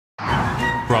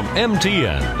from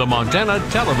MTN, the Montana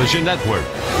Television Network.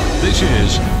 This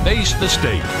is Face the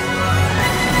State.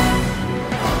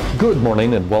 Good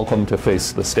morning and welcome to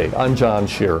Face the State. I'm John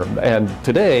Sherer, and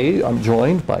today I'm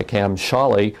joined by Cam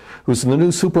Sholly, who's the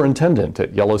new superintendent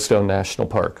at Yellowstone National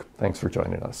Park. Thanks for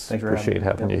joining us. Thanks for Appreciate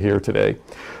having you here today.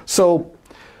 So,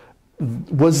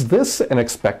 was this an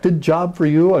expected job for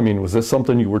you? I mean, was this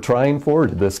something you were trying for?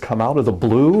 Did this come out of the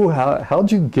blue?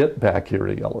 How'd you get back here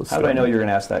to Yellowstone? How did I know you were going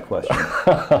to ask that question?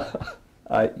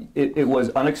 It was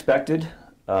unexpected,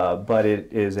 but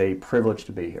it is a privilege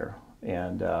to be here.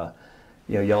 And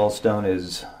you know, Yellowstone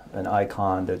is an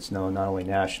icon that's known not only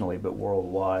nationally but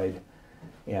worldwide.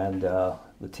 And the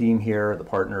team here, the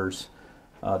partners,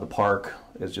 the park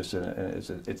is just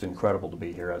it's incredible to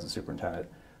be here as a superintendent.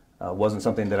 Wasn't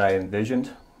something that I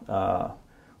envisioned.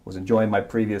 Was enjoying my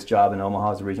previous job in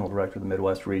Omaha as the regional director of the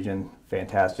Midwest region.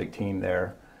 Fantastic team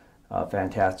there,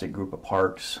 fantastic group of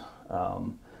parks.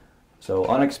 So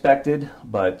unexpected,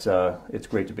 but it's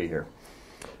great to be here.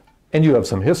 And you have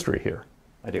some history here.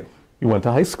 I do. You went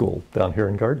to high school down here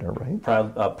in Gardner, right?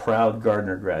 Proud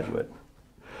Gardner graduate.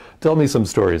 Tell me some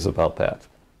stories about that.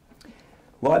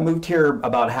 Well, I moved here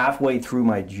about halfway through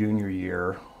my junior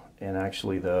year, and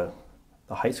actually the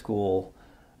high school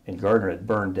in Gardner had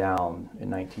burned down in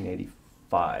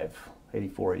 1985,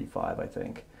 84, 85, I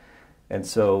think. And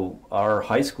so our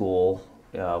high school,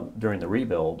 during the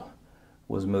rebuild,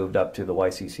 was moved up to the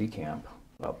YCC camp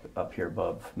up here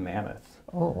above Mammoth.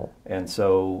 Oh. And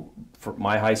so for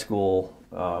my high school,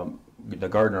 the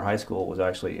Gardner High School was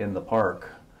actually in the park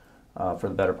for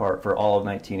the better part, for all of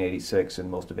 1986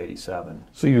 and most of 87.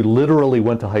 So you literally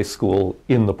went to high school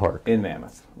in the park? In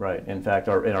Mammoth, right. In fact,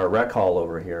 in our rec hall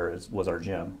over here was our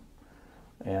gym.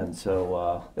 And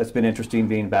so it's been interesting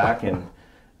being back, and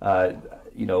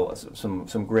you know,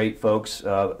 some great folks,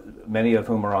 many of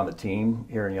whom are on the team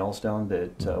here in Yellowstone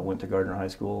that went to Gardner High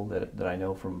School that I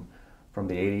know from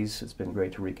the 80s. It's been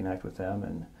great to reconnect with them,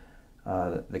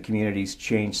 and the community's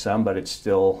changed some, but it's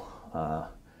still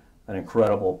an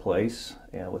incredible place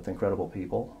and with incredible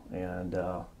people, and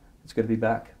it's good to be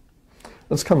back.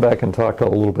 Let's come back and talk a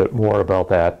little bit more about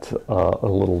that a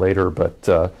little later,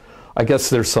 but I guess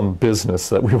there's some business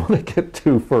that we want to get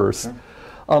to first. Sure.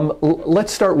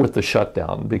 Let's start with the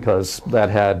shutdown, because that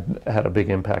had a big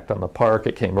impact on the park.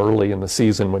 It came early in the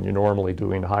season when you're normally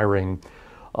doing hiring,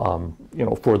 you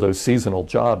know, for those seasonal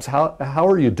jobs. How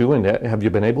are you doing it? Have you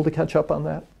been able to catch up on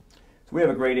that? So we have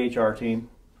a great HR team.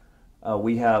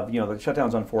 We have, you know, the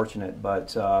shutdown's unfortunate,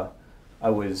 but I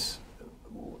was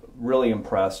really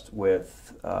impressed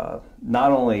with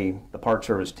not only the Park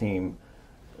Service team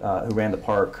who ran the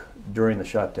park during the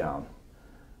shutdown,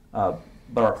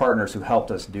 but our partners who helped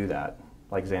us do that,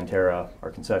 like Xanterra,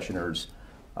 our concessioners.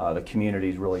 The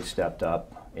communities really stepped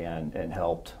up and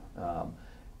helped,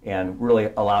 and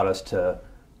really allowed us to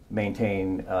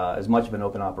maintain as much of an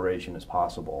open operation as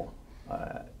possible.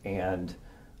 And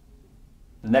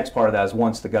the next part of that is,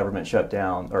 once the government shut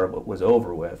down, or was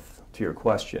over with, to your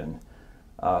question,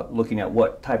 looking at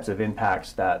what types of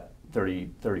impacts that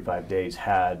 35 days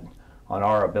had on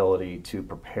our ability to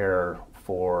prepare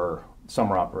for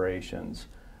summer operations.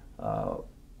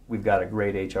 We've got a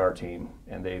great HR team,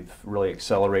 and they've really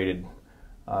accelerated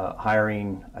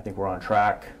hiring. I think we're on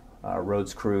track.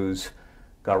 Roads crews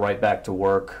got right back to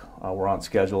work. We're on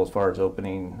schedule as far as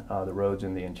opening the roads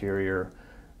in the interior.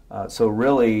 So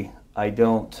really,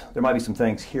 there might be some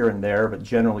things here and there, but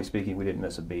generally speaking, we didn't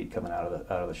miss a beat coming out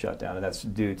of the shutdown, and that's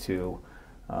due to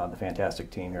the fantastic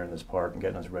team here in this park and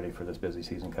getting us ready for this busy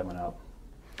season coming up.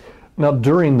 Now,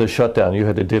 during the shutdown, you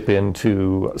had to dip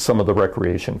into some of the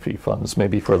recreation fee funds,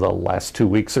 maybe for the last 2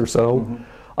 weeks or so.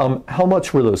 Mm-hmm. How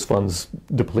much were those funds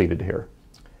depleted here?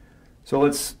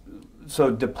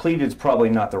 So depleted is probably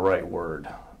not the right word.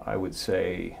 I would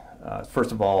say,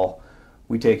 first of all,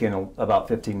 we take in about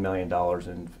 $15 million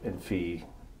in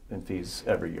fees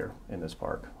every year in this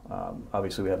park.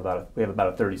 Obviously, we have about a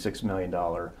 $36 million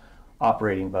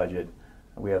operating budget.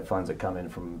 We have funds that come in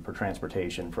for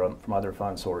transportation from other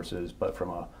fund sources, but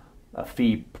from a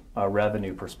fee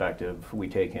revenue perspective, we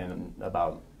take in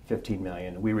about $15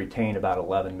 million. We retain about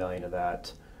 $11 million of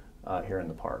that here in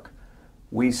the park.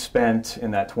 We spent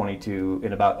in about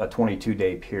a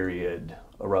 22-day period,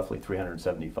 roughly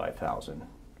 $375,000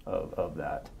 of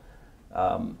that.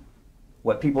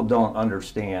 What people don't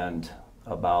understand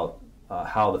about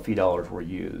how the fee dollars were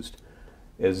used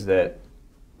is that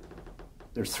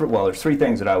there's three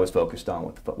things that I was focused on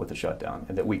with the shutdown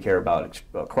and that we care about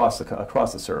across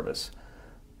the service.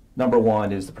 Number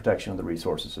one is the protection of the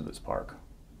resources of this park.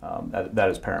 That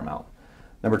is paramount.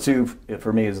 Number two,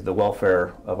 for me, is the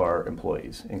welfare of our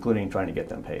employees, including trying to get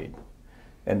them paid.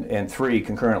 And three,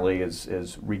 concurrently,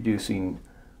 is reducing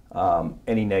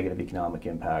any negative economic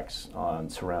impacts on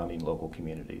surrounding local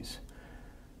communities.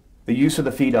 The use of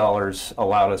the fee dollars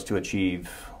allowed us to achieve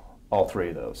all three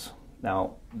of those.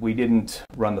 Now, we didn't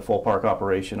run the full park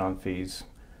operation on fees,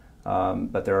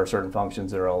 but there are certain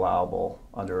functions that are allowable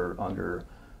under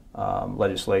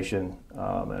legislation and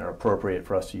are appropriate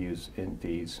for us to use in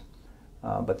fees.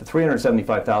 But the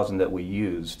 $375,000 that we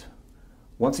used,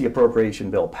 once the appropriation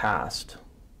bill passed,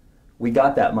 we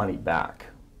got that money back.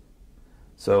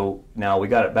 So now we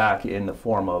got it back in the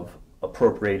form of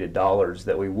appropriated dollars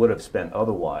that we would have spent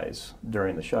otherwise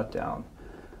during the shutdown.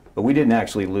 But we didn't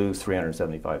actually lose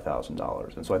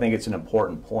 $375,000. And so I think it's an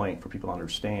important point for people to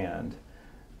understand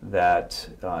that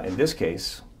in this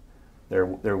case,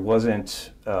 there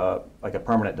wasn't like a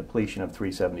permanent depletion of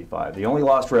 $375,000. The only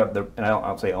lost revenue, and I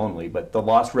don't say only, but the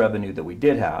lost revenue that we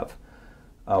did have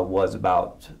was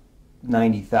about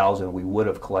 $90,000 we would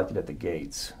have collected at the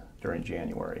gates during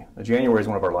January. Now, January is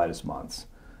one of our lightest months.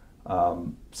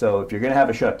 So if you're going to have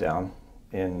a shutdown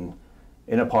in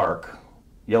a park,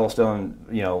 Yellowstone,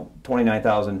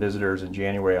 29,000 visitors in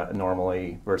January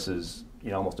normally versus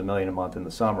almost 1 million a month in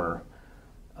the summer.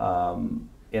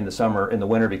 In the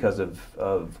winter, because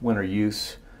of winter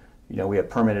use, we have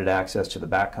permitted access to the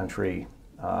backcountry.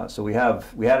 So we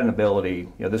had an ability.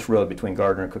 This road between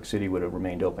Gardner and Cook City would have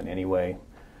remained open anyway.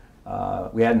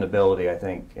 We had an ability, I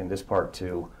think, in this park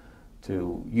to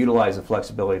utilize the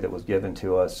flexibility that was given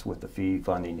to us with the fee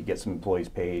funding to get some employees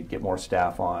paid, get more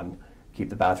staff on, keep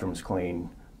the bathrooms clean,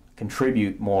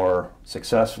 contribute more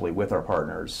successfully with our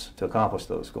partners to accomplish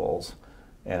those goals.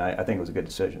 And I think it was a good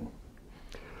decision.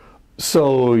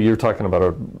 So you're talking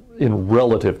about, in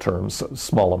relative terms, a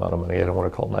small amount of money. I don't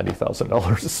want to call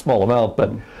 $90,000 a small amount,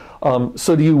 but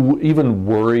so do you even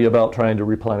worry about trying to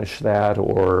replenish that,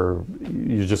 or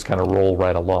you just kind of roll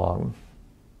right along?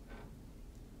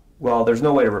 Well, there's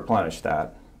no way to replenish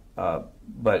that,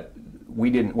 but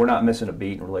we're not missing a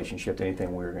beat in relationship to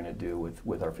anything we were going to do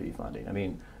with our fee funding. I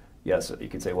mean, yes, you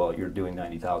could say, well, you're doing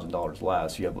 $90,000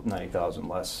 less. You have $90,000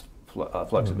 less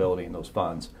flexibility in those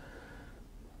funds.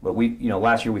 But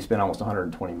last year we spent almost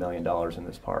 $120 million in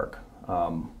this park.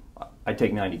 I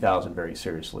take $90,000 very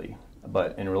seriously,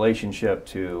 but in relationship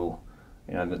to,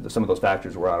 some of those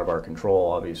factors were out of our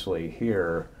control. Obviously,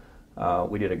 here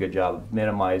we did a good job of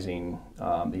minimizing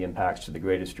the impacts to the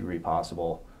greatest degree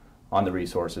possible on the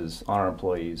resources, on our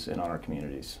employees, and on our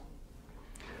communities.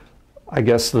 I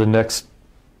guess the next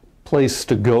place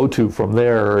to go to from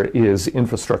there is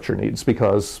infrastructure needs,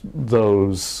 because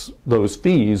those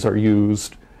fees are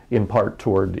used in part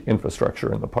toward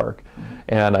infrastructure in the park. Mm-hmm.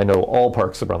 And I know all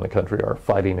parks around the country are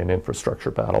fighting an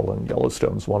infrastructure battle, and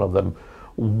Yellowstone's one of them.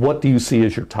 What do you see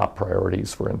as your top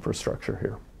priorities for infrastructure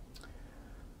here?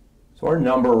 So our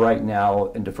number right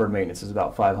now in deferred maintenance is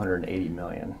about $580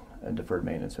 million in deferred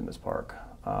maintenance in this park.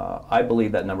 I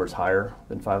believe that number is higher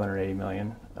than $580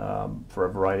 million for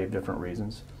a variety of different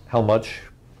reasons. How much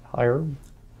higher?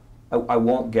 I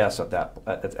won't guess at that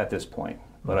at this point,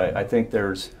 but I think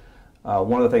there's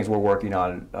one of the things we're working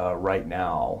on right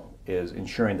now is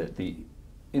ensuring that the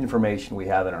information we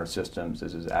have in our systems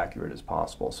is as accurate as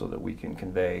possible, so that we can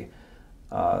convey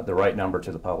the right number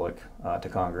to the public, to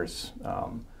Congress,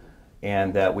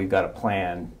 and that we've got a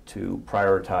plan to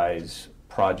prioritize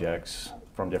projects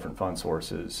from different fund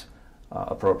sources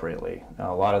appropriately.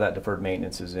 Now, a lot of that deferred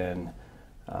maintenance is in,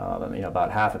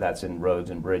 about half of that's in roads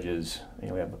and bridges.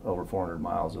 We have over 400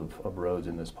 miles of roads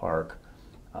in this park,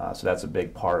 so that's a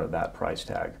big part of that price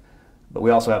tag. But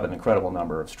we also have an incredible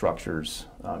number of structures.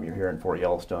 You're here in Fort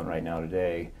Yellowstone right now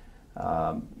today.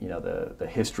 The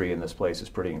history in this place is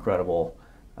pretty incredible,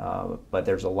 but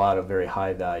there's a lot of very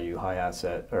high value, high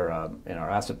asset, or in our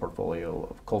asset portfolio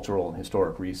of cultural and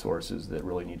historic resources that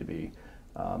really need to be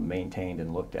maintained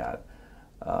and looked at.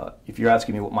 If you're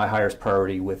asking me what my highest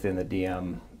priority within the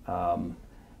DM,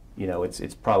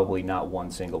 it's probably not one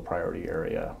single priority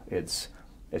area.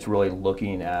 It's really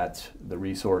looking at the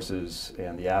resources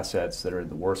and the assets that are in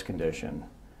the worst condition,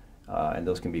 and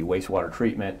those can be wastewater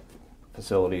treatment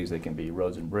facilities, they can be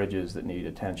roads and bridges that need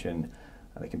attention,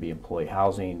 they can be employee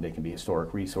housing, they can be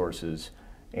historic resources,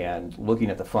 and looking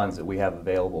at the funds that we have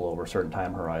available over certain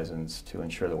time horizons to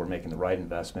ensure that we're making the right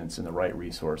investments in the right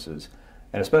resources.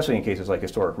 And especially in cases like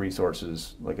historic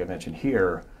resources, like I mentioned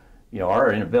here,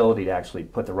 our inability to actually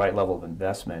put the right level of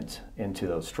investment into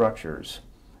those structures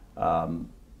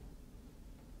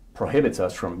prohibits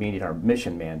us from meeting our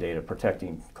mission mandate of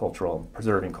preserving cultural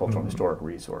and historic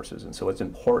resources. And so it's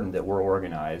important that we're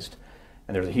organized,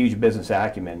 and there's a huge business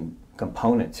acumen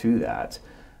component to that,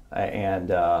 and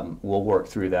we'll work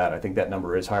through that. I think that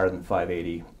number is higher than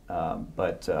 580.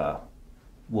 but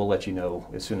we'll let you know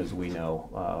as soon as we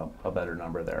know a better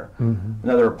number there.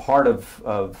 Another part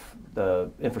of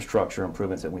the infrastructure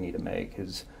improvements that we need to make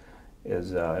is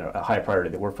a high priority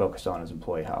that we're focused on is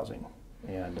employee housing.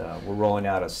 And we're rolling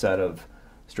out a set of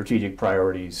strategic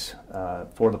priorities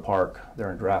for the park.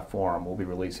 They're in draft form. We'll be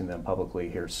releasing them publicly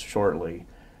here shortly.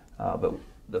 But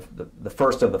the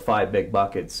first of the 5 big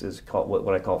buckets is called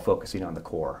what I call focusing on the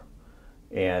core.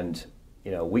 And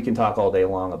we can talk all day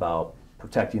long about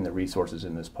protecting the resources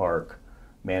in this park,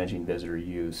 managing visitor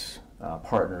use,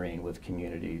 partnering with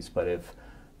communities. But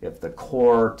if the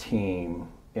core team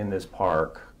in this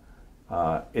park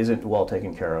isn't well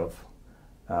taken care of,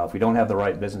 if we don't have the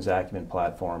right business acumen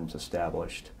platforms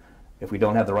established, if we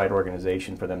don't have the right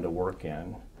organization for them to work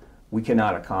in, we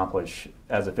cannot accomplish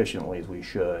as efficiently as we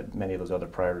should many of those other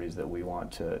priorities that we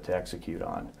want to execute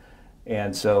on.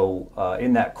 And so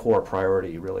in that core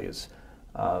priority really is,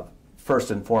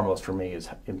 first and foremost for me, is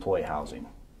employee housing.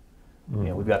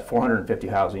 We've got 450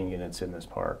 housing units in this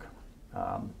park.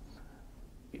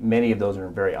 Many of those are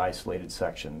in very isolated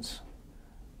sections.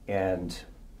 And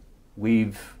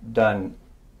we've done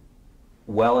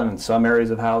well in some areas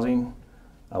of housing.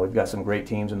 We've got some great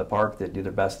teams in the park that do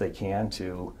their best they can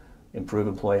to improve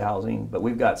employee housing, but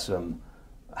we've got some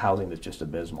housing that's just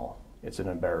abysmal. It's an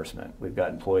embarrassment. We've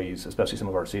got employees, especially some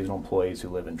of our seasonal employees, who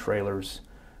live in trailers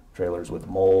with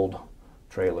mold,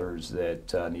 trailers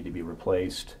that need to be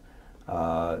replaced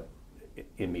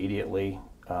immediately.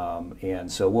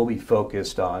 And so we'll be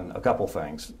focused on a couple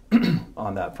things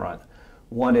on that front.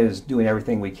 One is doing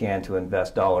everything we can to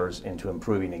invest dollars into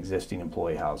improving existing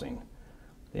employee housing.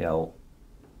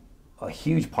 A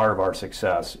huge part of our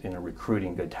success in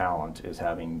recruiting good talent is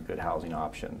having good housing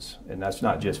options. And that's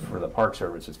not just for the Park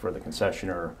Service, it's for the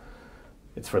concessionaire,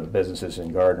 it's for the businesses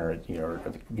in Gardner,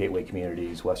 Gateway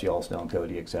Communities, West Yellowstone,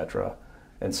 Cody, et cetera.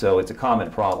 And so it's a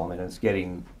common problem, and it's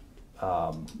getting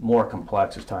more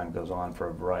complex as time goes on for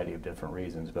a variety of different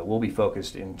reasons. But we'll be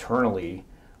focused internally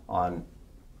on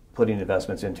putting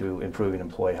investments into improving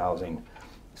employee housing.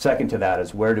 Second to that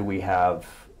is, where do we have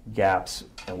gaps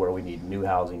and where we need new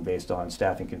housing based on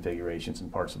staffing configurations in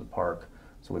parts of the park.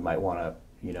 So we might want to,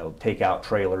 take out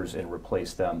trailers and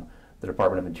replace them. The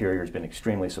Department of Interior has been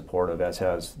extremely supportive, as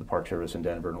has the Park Service in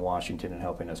Denver and Washington, in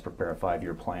helping us prepare a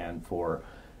 5-year plan for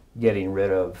getting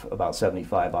rid of about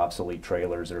 75 obsolete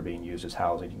trailers that are being used as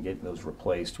housing and getting those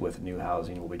replaced with new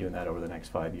housing. We'll be doing that over the next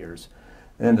 5 years.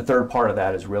 And then the third part of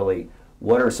that is really,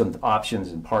 what are some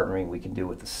options in partnering we can do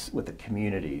with the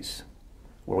communities,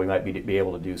 where we might be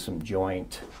able to do some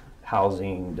joint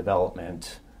housing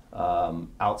development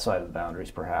outside of the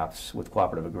boundaries, perhaps with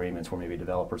cooperative agreements, where maybe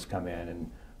developers come in and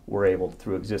we're able,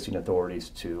 through existing authorities,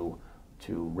 to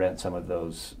rent some of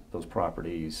those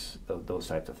properties, those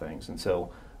types of things. And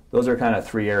so those are kind of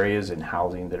 3 areas in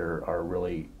housing that are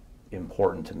really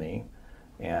important to me.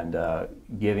 And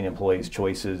giving employees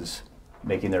choices,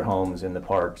 making their homes in the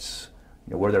parks,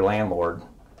 we're their landlord,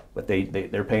 but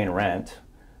they're paying rent.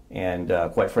 And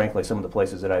quite frankly, some of the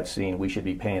places that I've seen, we should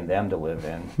be paying them to live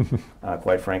in,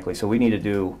 quite frankly. So we need to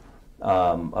do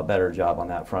a better job on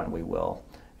that front, and we will.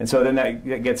 And so then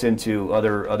that gets into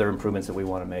other improvements that we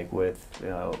want to make with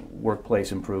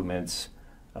workplace improvements,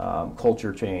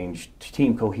 culture change,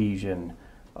 team cohesion,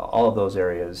 all of those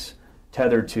areas,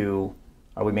 tethered to,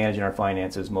 are we managing our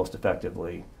finances most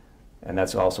effectively? And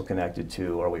that's also connected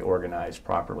to, are we organized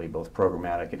properly, both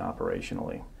programmatic and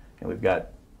operationally? And we've got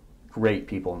great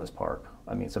people in this park.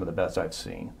 I mean, some of the best I've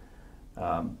seen.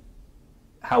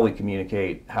 How we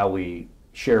communicate, how we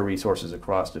share resources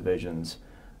across divisions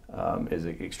is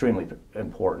extremely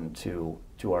important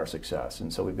to our success.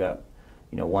 And so we've got,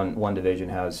 one division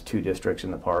has 2 districts in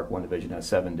the park, one division has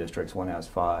 7 districts, one has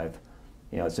 5.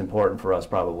 It's important for us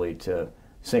probably to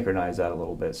synchronize that a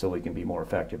little bit so we can be more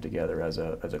effective together as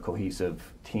a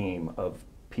cohesive team of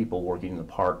people working in the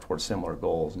park towards similar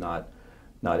goals, not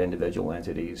individual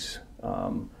entities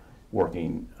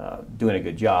working, doing a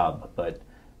good job, but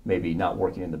maybe not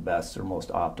working in the best or most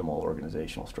optimal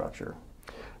organizational structure.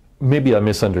 Maybe I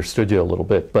misunderstood you a little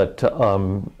bit, but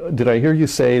did I hear you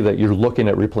say that you're looking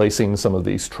at replacing some of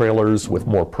these trailers with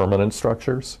more permanent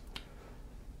structures?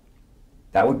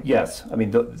 Yes. I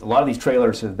mean, a lot of these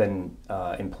trailers have been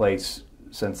in place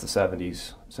since the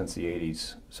 70s, since the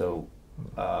 80s. So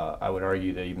I would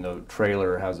argue that even though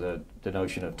trailer has the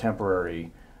notion of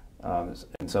temporary,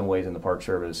 in some ways in the Park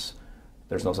Service,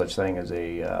 there's no such thing as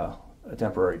a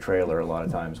temporary trailer. A lot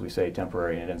of times we say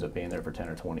temporary and it ends up being there for 10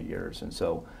 or 20 years. And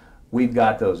so we've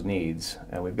got those needs,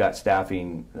 and we've got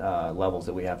staffing levels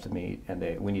that we have to meet,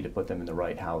 and we need to put them in the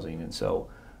right housing. And so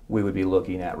we would be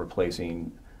looking at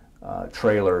replacing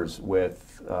trailers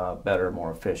with better,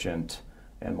 more efficient,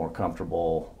 and more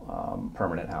comfortable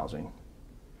permanent housing.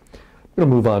 I'm going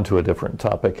to move on to a different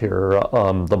topic here.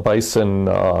 The bison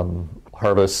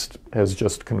harvest has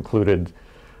just concluded.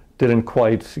 Didn't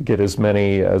quite get as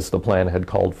many as the plan had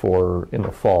called for in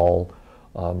the fall.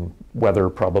 Weather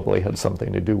probably had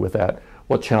something to do with that.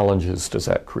 What challenges does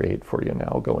that create for you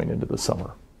now going into the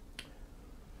summer?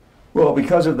 Well,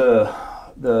 because of the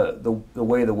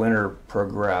way the winter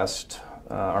progressed,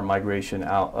 our migration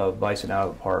out of bison out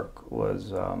of the park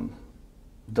was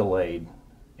delayed,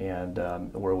 and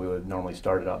where we would normally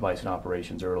start bison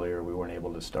operations earlier, we weren't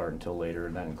able to start until later,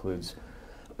 and that includes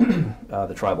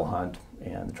the tribal hunt,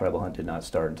 and the tribal hunt did not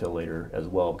start until later as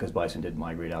well because bison did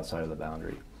migrate outside of the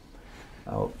boundary.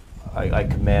 I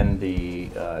commend the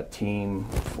team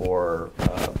for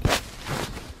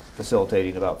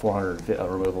facilitating about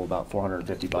removal of about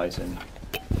 450 bison.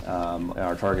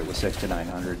 Our target was 600 to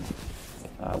 900.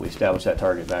 We established that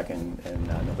target back in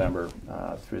November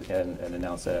and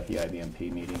announced that at the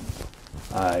IBMP meeting.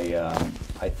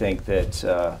 I think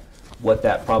that what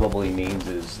that probably means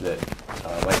is that,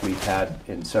 like we've had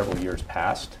in several years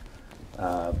past,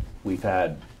 we've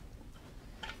had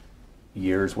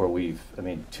years where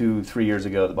 2-3 years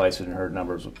ago, the bison herd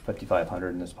numbers were 5,500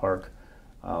 in this park.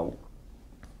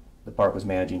 The park was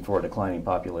managing for a declining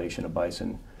population of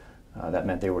bison. That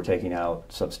meant they were taking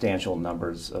out substantial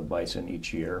numbers of bison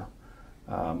each year.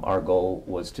 Our goal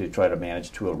was to try to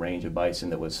manage to a range of bison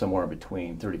that was somewhere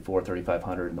between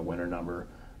 3,500 in the winter number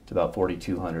to about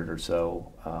 4,200 or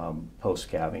so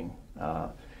post-calving.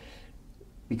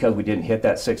 Because we didn't hit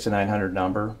that 600 to 900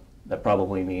 number, that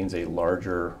probably means a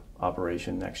larger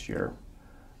operation next year.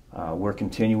 We're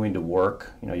continuing to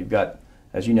work. You've got,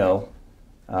 as you know,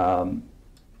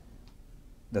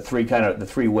 the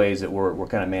three ways that we're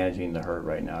kind of managing the herd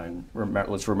right now. And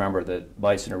let's remember that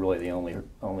bison are really the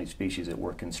only species that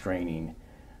we're constraining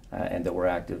and that we're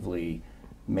actively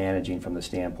managing from the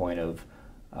standpoint of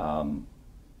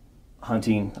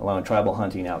hunting, allowing tribal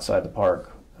hunting outside the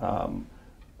park.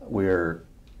 We're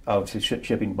obviously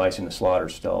shipping bison to slaughter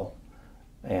still,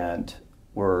 and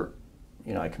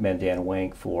I commend Dan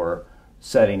Wank for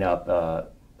setting up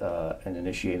and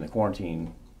initiating the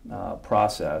quarantine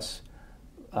process,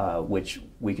 which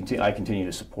I continue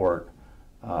to support.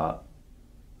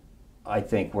 I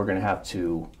think we're going to have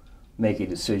to make a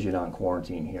decision on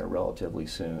quarantine here relatively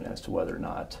soon as to whether or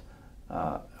not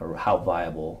or how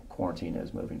viable quarantine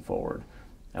is moving forward.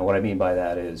 And what I mean by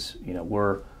that is,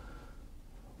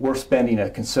 we're spending a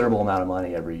considerable amount of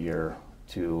money every year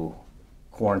to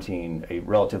quarantine a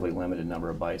relatively limited number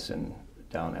of bison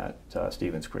down at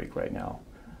Stevens Creek right now.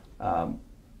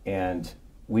 And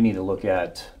we need to look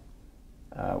at,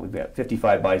 we've got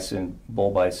 55 bison,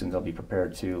 bull bison, they'll be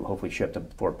prepared to hopefully ship to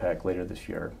Fort Peck later this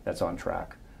year. That's on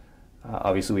track.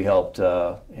 Obviously we helped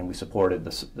and we supported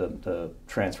the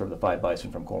transfer of the 5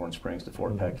 bison from Coleman Springs to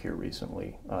Fort Peck here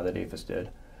recently, that APHIS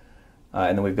did.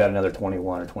 And then we've got another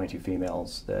 21 or 22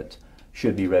 females that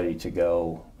should be ready to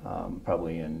go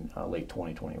probably in late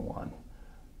 2021.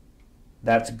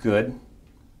 That's good,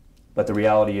 but the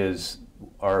reality is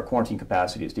our quarantine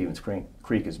capacity at Stevens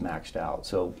Creek is maxed out,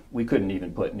 so we couldn't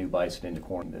even put new bison into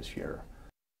quarantine this year.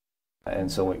 And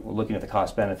so we're looking at the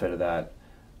cost benefit of that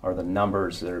are the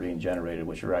numbers that are being generated,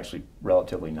 which are actually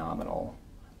relatively nominal.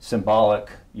 Symbolic,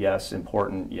 yes.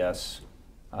 Important, yes.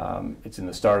 It's in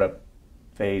the startup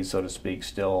phase, so to speak,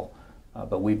 still.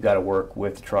 But we've got to work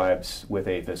with tribes, with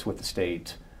APHIS, with the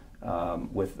state,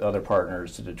 with other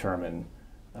partners to determine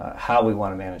how we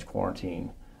want to manage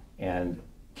quarantine, and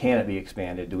can it be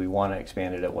expanded? Do we want to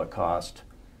expand it at what cost?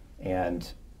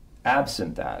 And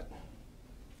absent that,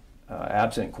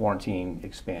 absent quarantine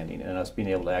expanding and us being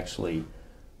able to actually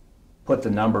put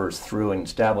the numbers through and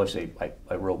establish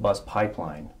a robust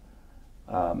pipeline,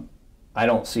 I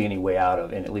don't see any way out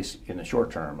of, and at least in the short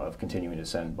term, of continuing to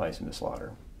send bison to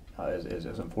slaughter. As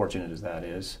unfortunate as that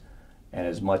is, and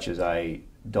as much as I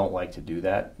don't like to do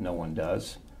that, no one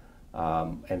does.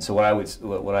 And so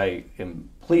what I am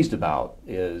pleased about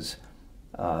is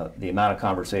the amount of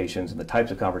conversations and the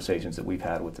types of conversations that we've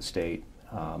had with the state,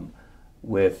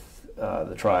 with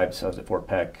the tribes. I was at Fort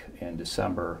Peck in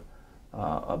December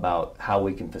about how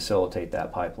we can facilitate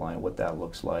that pipeline, what that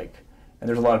looks like. And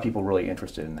there's a lot of people really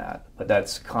interested in that, but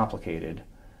that's complicated.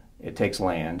 It takes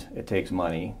land, it takes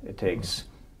money, it takes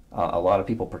a lot of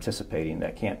people participating.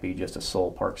 That can't be just a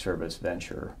sole Park Service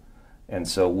venture. And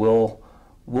so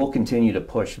we'll continue to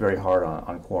push very hard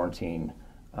on quarantine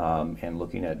and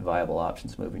looking at viable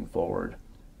options moving forward.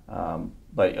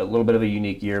 But a little bit of a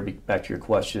unique year, back to your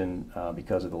question,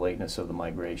 because of the lateness of the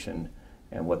migration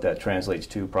And what that translates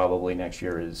to probably next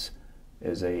year is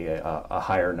a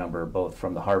higher number, both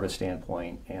from the harvest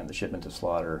standpoint and the shipment to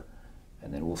slaughter.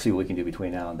 And then we'll see what we can do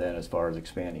between now and then as far as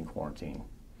expanding quarantine.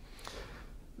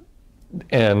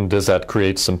 And does that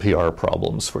create some PR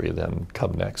problems for you then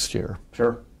come next year?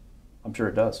 Sure. I'm sure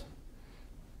it does.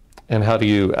 And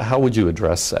how would you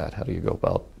address that? How do you go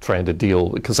about trying to deal,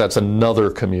 because that's another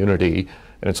community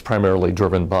and it's primarily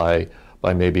driven by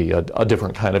maybe a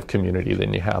different kind of community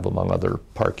than you have among other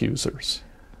park users?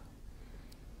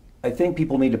 I think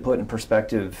people need to put in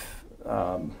perspective,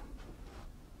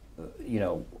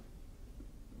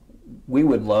 we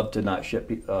would love to not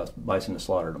ship bison to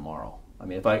slaughter tomorrow. I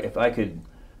mean,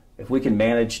 if we can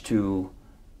manage to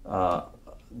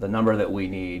the number that we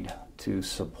need to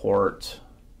support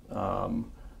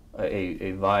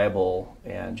a viable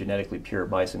and genetically pure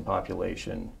bison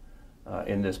population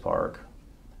in this park,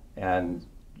 and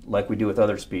like we do with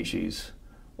other species,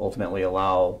 ultimately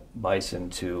allow bison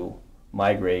to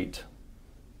migrate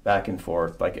back and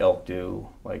forth like elk do,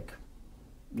 like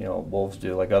wolves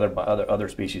do, like other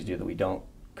species do that we don't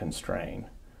constrain.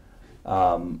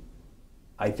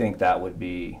 I think that would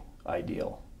be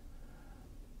ideal.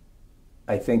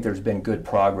 I think there's been good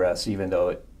progress, even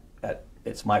though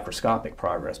it's microscopic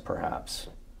progress, perhaps.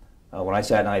 When I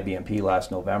sat in IBMP last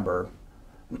November,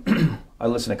 I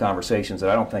listened to conversations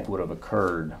that I don't think would have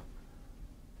occurred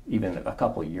even a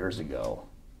couple of years ago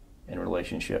in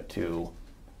relationship to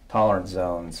tolerance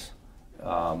zones,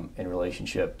 in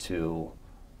relationship to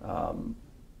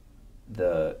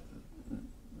the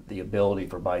ability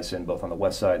for bison, both on the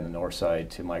west side and the north side,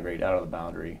 to migrate out of the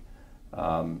boundary,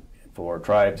 for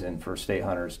tribes and for state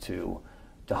hunters to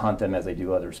hunt them as they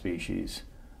do other species.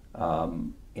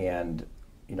 And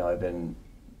I've been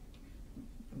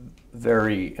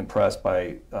very impressed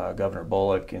by Governor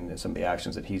Bullock and some of the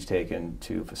actions that he's taken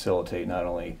to facilitate not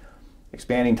only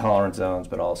expanding tolerance zones,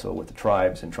 but also with the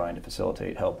tribes and trying to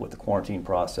facilitate help with the quarantine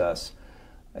process.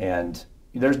 And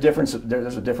there's a difference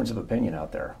of opinion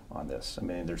out there on this. I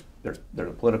mean, there's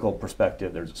a political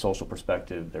perspective, there's a social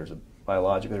perspective, there's a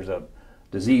biological, there's a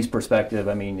disease perspective.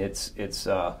 I mean, it's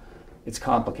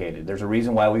complicated. There's a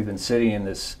reason why we've been sitting in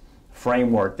this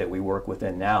framework that we work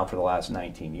within now for the last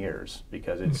 19 years,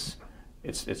 because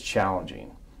it's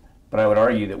challenging. But I would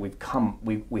argue that we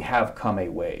have come a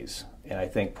ways, and I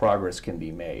think progress can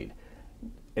be made.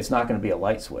 It's not going to be a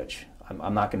light switch.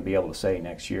 I'm not going to be able to say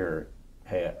next year,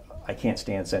 hey, I can't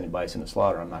stand sending bison to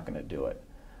slaughter, I'm not going to do it.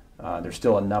 There's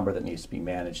still a number that needs to be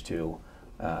managed to,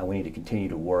 and we need to continue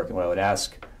to work. And what I would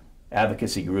ask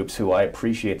advocacy groups, who I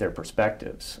appreciate their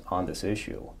perspectives on this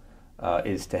issue,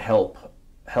 is to help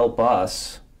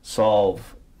us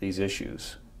solve these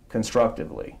issues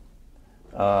constructively,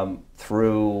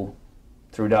 through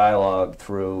dialogue,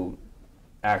 through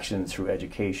action, through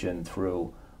education,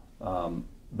 through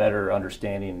better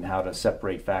understanding how to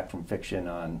separate fact from fiction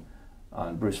on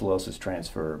brucellosis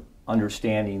transfer,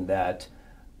 understanding that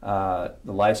the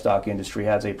livestock industry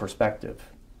has a perspective.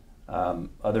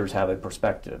 Others have a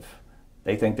perspective.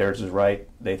 They think theirs is right.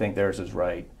 They think theirs is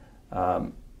right.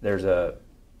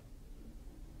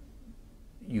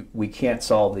 We can't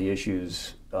solve the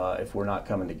issues if we're not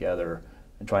coming together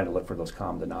and trying to look for those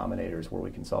common denominators where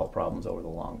we can solve problems over the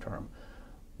long term.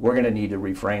 We're going to need to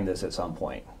reframe this at some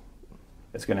point.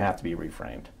 It's going to have to be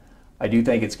reframed. I do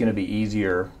think it's going to be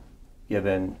easier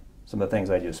given some of the things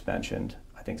I just mentioned.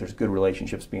 I think there's good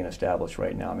relationships being established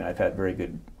right now. I mean, I've had very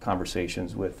good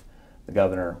conversations with the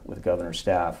governor, with the governor's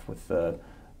staff, with the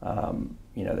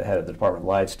the head of the Department of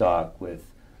Livestock, with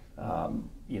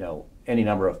any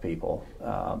number of people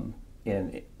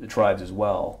in the tribes as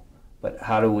well. But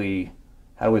how do we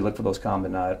look for those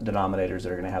common denominators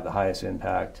that are going to have the highest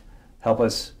impact? Help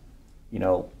us,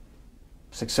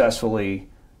 successfully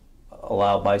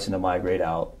allow bison to migrate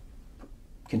out.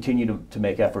 Continue to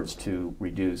make efforts to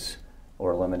reduce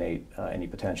or eliminate any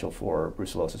potential for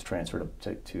brucellosis transfer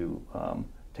to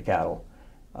cattle.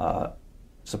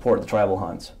 Support the tribal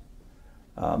hunts.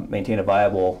 Maintain a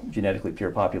viable, genetically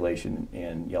pure population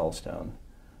in Yellowstone.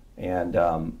 And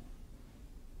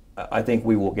I think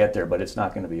we will get there, but it's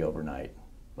not going to be overnight.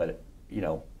 But,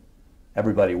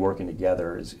 everybody working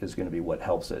together is going to be what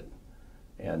helps it.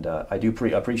 And I do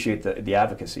appreciate the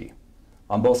advocacy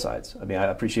on both sides. I mean, I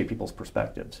appreciate people's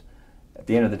perspectives. At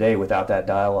the end of the day, without that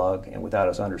dialogue and without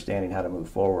us understanding how to move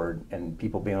forward and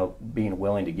people being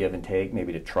willing to give and take,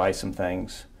 maybe to try some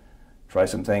things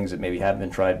that maybe haven't been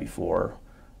tried before,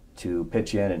 to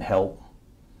pitch in and help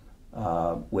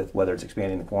with whether it's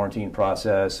expanding the quarantine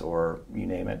process or you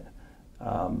name it,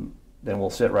 then we'll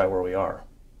sit right where we are.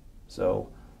 So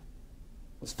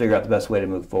let's figure out the best way to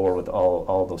move forward with all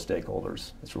of those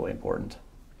stakeholders. It's really important.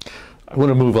 I want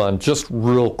to move on just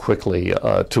real quickly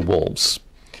to wolves.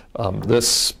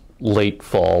 This late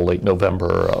fall, late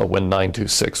November, when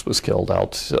 926 was killed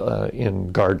out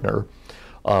in Gardner,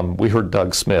 we heard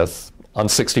Doug Smith on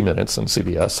 60 Minutes and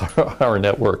CBS, our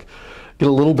network, get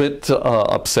a little bit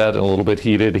upset and a little bit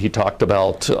heated. He talked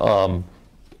about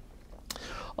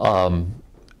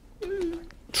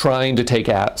trying to take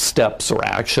steps or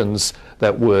actions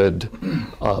that would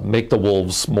make the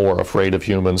wolves more afraid of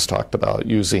humans. Talked about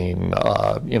using,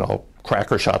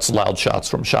 cracker shots, loud shots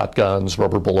from shotguns,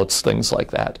 rubber bullets, things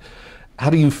like that. How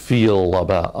do you feel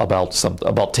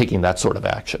about taking that sort of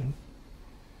action?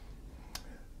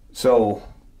 So,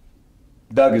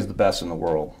 Doug is the best in the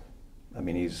world. I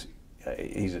mean, he's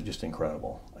just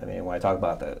incredible. I mean, when I talk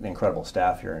about the incredible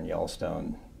staff here in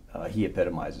Yellowstone, he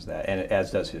epitomizes that, and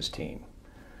as does his team.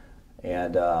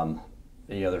 And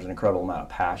there's an incredible amount of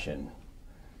passion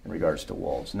in regards to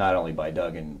wolves, not only by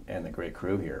Doug and the great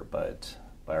crew here, but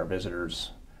by our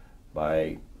visitors,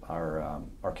 by our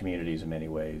communities in many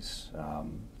ways,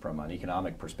 from an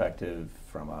economic perspective,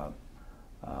 from a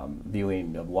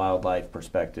viewing of wildlife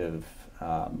perspective,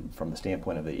 from the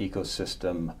standpoint of the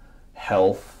ecosystem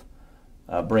health,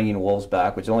 bringing wolves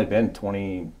back, which has only been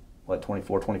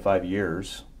 24, 25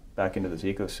 years back into this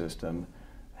ecosystem,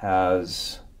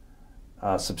 has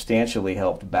substantially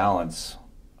helped balance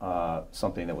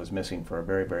something that was missing for a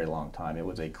very, very long time. It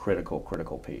was a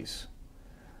critical piece.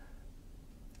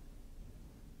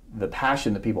 The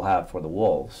passion that people have for the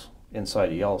wolves inside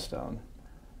of Yellowstone,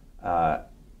 I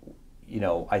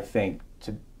think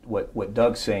what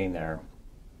Doug's saying there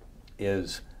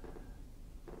is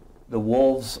the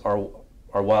wolves are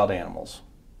wild animals.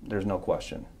 There's no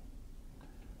question.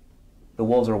 The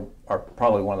wolves are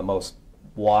probably one of the most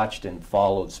watched and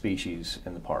followed species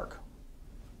in the park.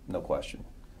 No question.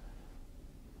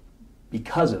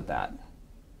 Because of that,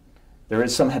 there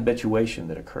is some habituation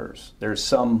that occurs. There's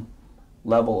some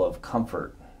level of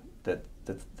comfort that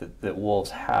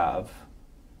wolves have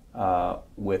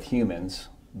with humans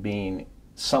being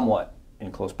somewhat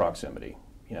in close proximity.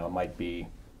 It might be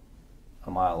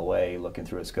a mile away looking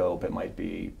through a scope, it might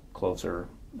be closer.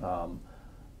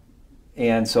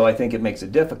 And so I think it makes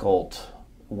it difficult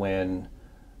when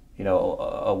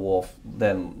a wolf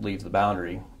then leaves the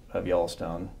boundary of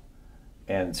Yellowstone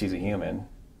and sees a human.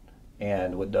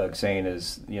 And what Doug's saying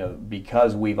is,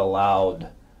 because we've allowed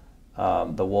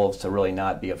the wolves to really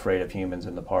not be afraid of humans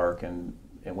in the park, and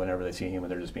whenever they see a human,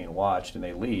 they're just being watched, and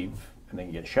they leave, and they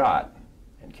can get shot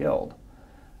and killed.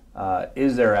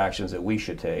 Is there actions that we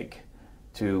should take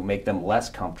to make them less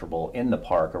comfortable in the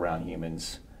park around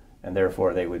humans, and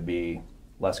therefore they would be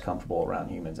less comfortable around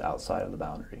humans outside of the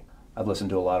boundary? I've listened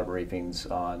to a lot of briefings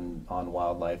on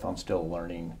wildlife. I'm still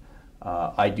learning.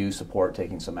 I do support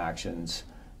taking some actions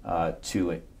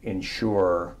to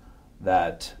ensure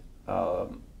that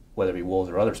whether it be wolves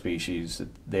or other species,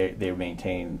 that they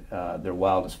maintain their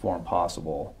wildest form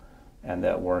possible, and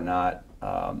that we're not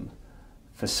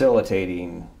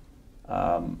facilitating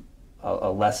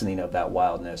a lessening of that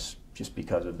wildness just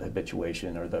because of the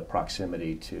habituation or the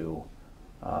proximity to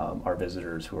our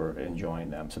visitors who are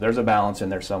enjoying them. So there's a balance in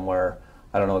there somewhere.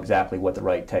 I don't know exactly what the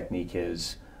right technique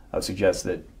is. I would suggest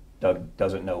that Doug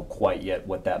doesn't know quite yet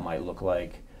what that might look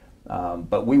like.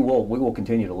 But we will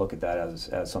continue to look at that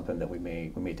as something that we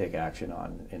may take action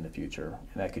on in the future,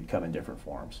 and that could come in different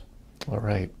forms. All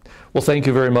right. Well, thank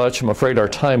you very much. I'm afraid our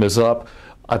time is up.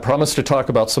 I promised to talk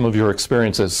about some of your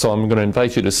experiences, so I'm going to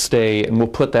invite you to stay, and we'll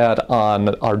put that on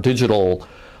our digital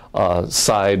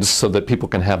sides so that people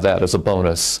can have that as a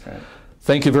bonus. Okay.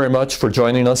 Thank you very much for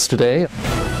joining us today.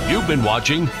 You've been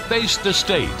watching Face the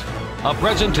State, a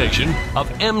presentation of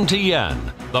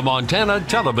MTN, the Montana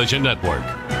Television Network.